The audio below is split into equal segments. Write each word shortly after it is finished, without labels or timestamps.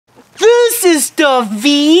This is the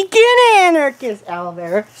vegan anarchist aloe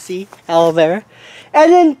vera. See, aloe vera.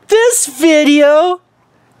 And in this video,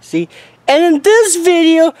 see, and in this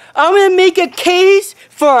video, I'm gonna make a case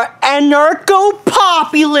for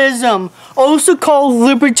anarcho-populism, also called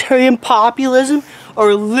libertarian populism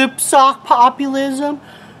or lipsock populism.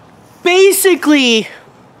 Basically,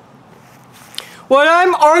 what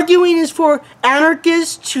I'm arguing is for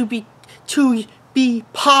anarchists to be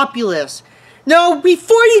populist. Now,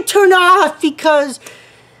 before you turn off because,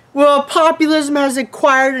 well, populism has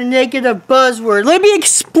acquired a negative buzzword, let me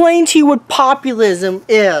explain to you what populism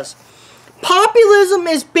is. Populism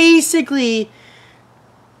is basically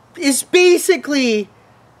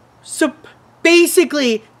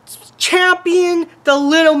champion the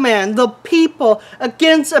little man, the people,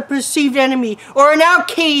 against a perceived enemy, or in our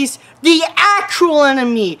case, the actual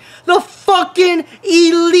enemy, the fucking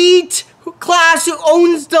elite class who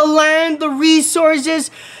owns the land, the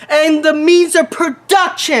resources, and the means of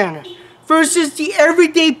production, versus the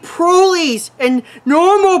everyday proles and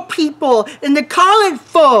normal people and the common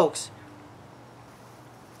folks.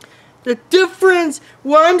 The difference,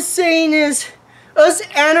 what I'm saying is, us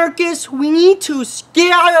anarchists, we need to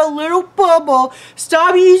get out of a little bubble,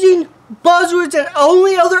 stop using buzzwords that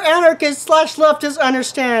only other anarchists / leftists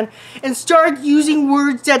understand, and start using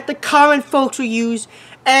words that the common folks will use,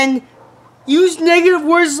 and use negative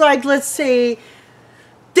words like, let's say,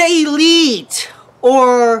 the elite,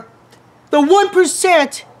 or the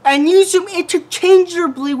 1%, and use them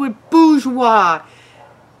interchangeably with bourgeois,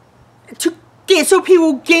 so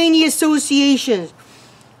people gain the associations.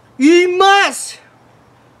 You must.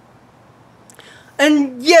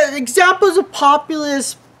 And yeah, examples of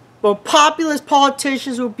populist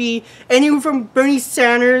politicians would be anyone from Bernie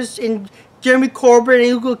Sanders and Jeremy Corbyn and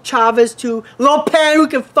Hugo Chavez to Le Pen, who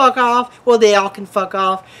can fuck off. Well, they all can fuck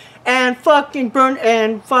off. And fucking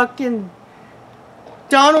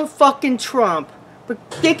Donald fucking Trump. But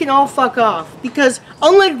they can all fuck off. Because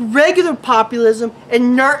unlike regular populism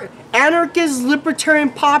and anarchist,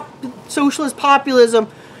 libertarian, socialist populism,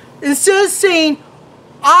 instead of saying,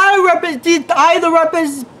 all the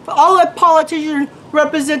politicians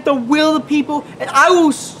represent the will of the people, and I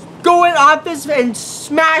will go in office and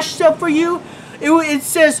smash stuff for you, it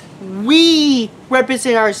says we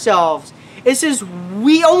represent ourselves. It says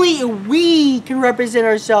only we can represent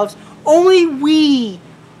ourselves. Only we.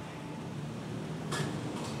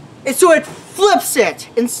 And so it flips it.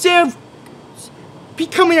 Instead of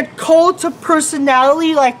becoming a cult of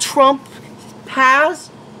personality like Trump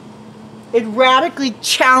has, it radically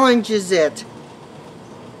challenges it.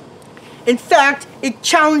 In fact, it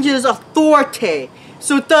challenges authority.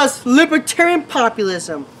 So it does libertarian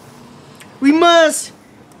populism. We must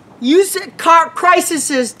use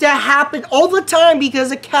crises that happen all the time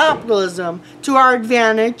because of capitalism to our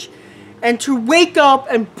advantage, and to wake up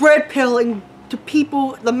and bread pill to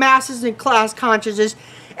people, the masses and class consciousness.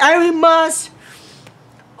 And we must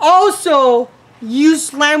also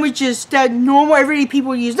use languages that normal everyday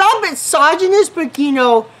people use. Not misogynist, but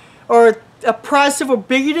or oppressive or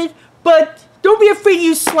bigoted, but don't be afraid to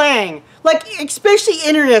use slang. Like, especially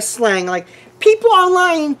internet slang. Like, people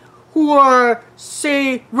online who are,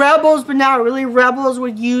 say, rebels, but not really rebels,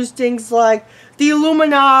 would use things like the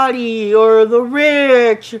Illuminati, or the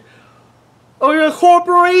rich, or the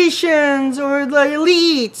corporations, or the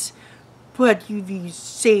elites. But if you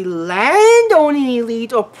say land-owning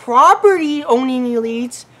elite, or property-owning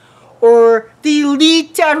elites, or the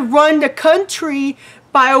elite that run the country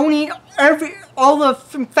by owning all the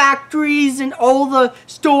factories and all the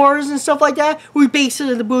stores and stuff like that, we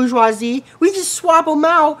basically the bourgeoisie. We just swap them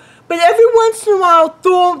out, but every once in a while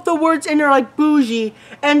throw the words in there like bougie,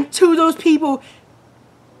 and the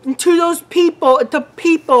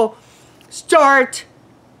people start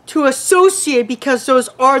to associate, because those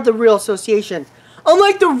are the real association.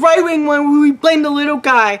 Unlike the right-wing one where we blame the little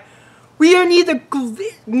guy, we are neither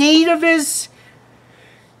nativist,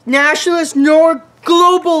 nationalist, nor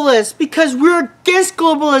globalist, because we're against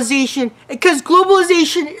globalization. Because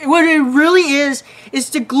globalization, what it really is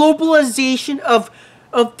the globalization of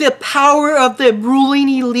the power of the ruling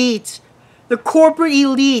elite, the corporate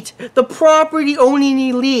elite, the property-owning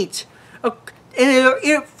elite, and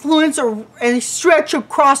influence and stretch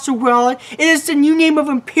across the world. It is the new name of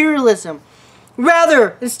imperialism.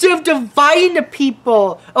 Rather, instead of dividing the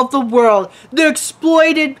people of the world, the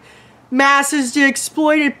exploited masses, the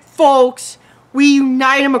exploited folks, we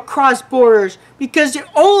unite them across borders, because the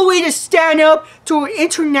only way to stand up to an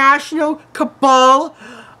international cabal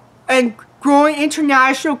and growing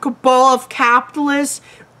international cabal of capitalist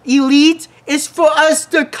elites is for us,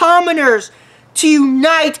 the commoners, to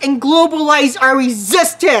unite and globalize our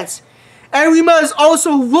resistance And we must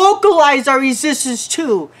also localize our resistance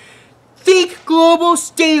too. Think global,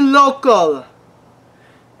 stay local.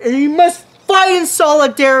 And we must fight in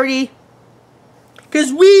solidarity.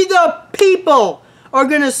 Because we the people are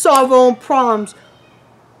going to solve our own problems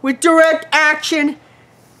with direct action.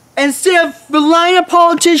 Instead of relying on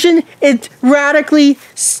politicians, it radically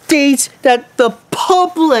states that the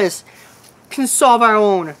populists can solve our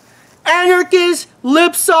own. Anarchists,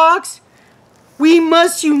 lipsocks, we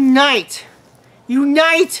must unite.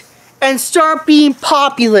 Unite and start being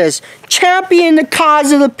populists. Champion the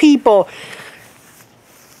cause of the people.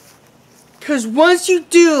 Because once you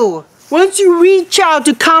do, once you reach out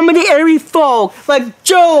to community folk like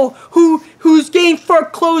Joe who's getting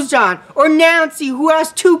foreclosed on, or Nancy who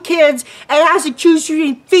has 2 kids and has to choose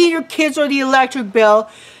between feeding her kids or the electric bill,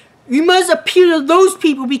 you must appeal to those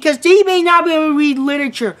people because they may not be able to read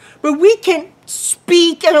literature, but we can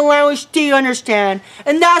speak in a language they understand,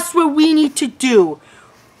 and that's what we need to do.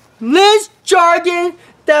 Less jargon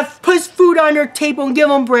that puts food on their table and give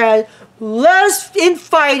them bread, less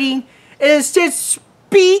infighting, and instead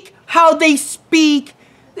speak how they speak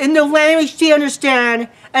in the language they understand,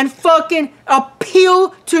 and fucking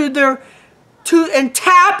appeal to their and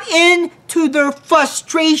tap into their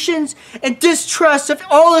frustrations and distrust of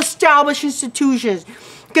all established institutions.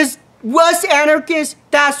 Because us anarchists,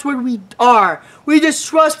 that's what we are. We're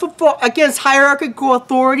distrustful against hierarchical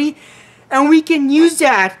authority, and we can use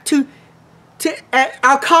that to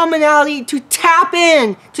our commonality to tap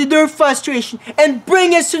in to their frustration and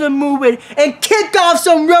bring us to the movement and kick off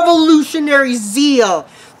some revolutionary zeal.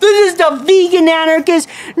 This is the vegan anarchist.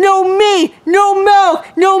 No meat, no milk,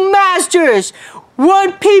 no masters.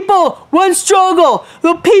 One people, one struggle.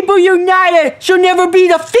 The people united shall never be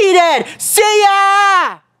defeated. See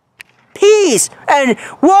ya! Peace and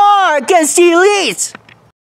war against the elites.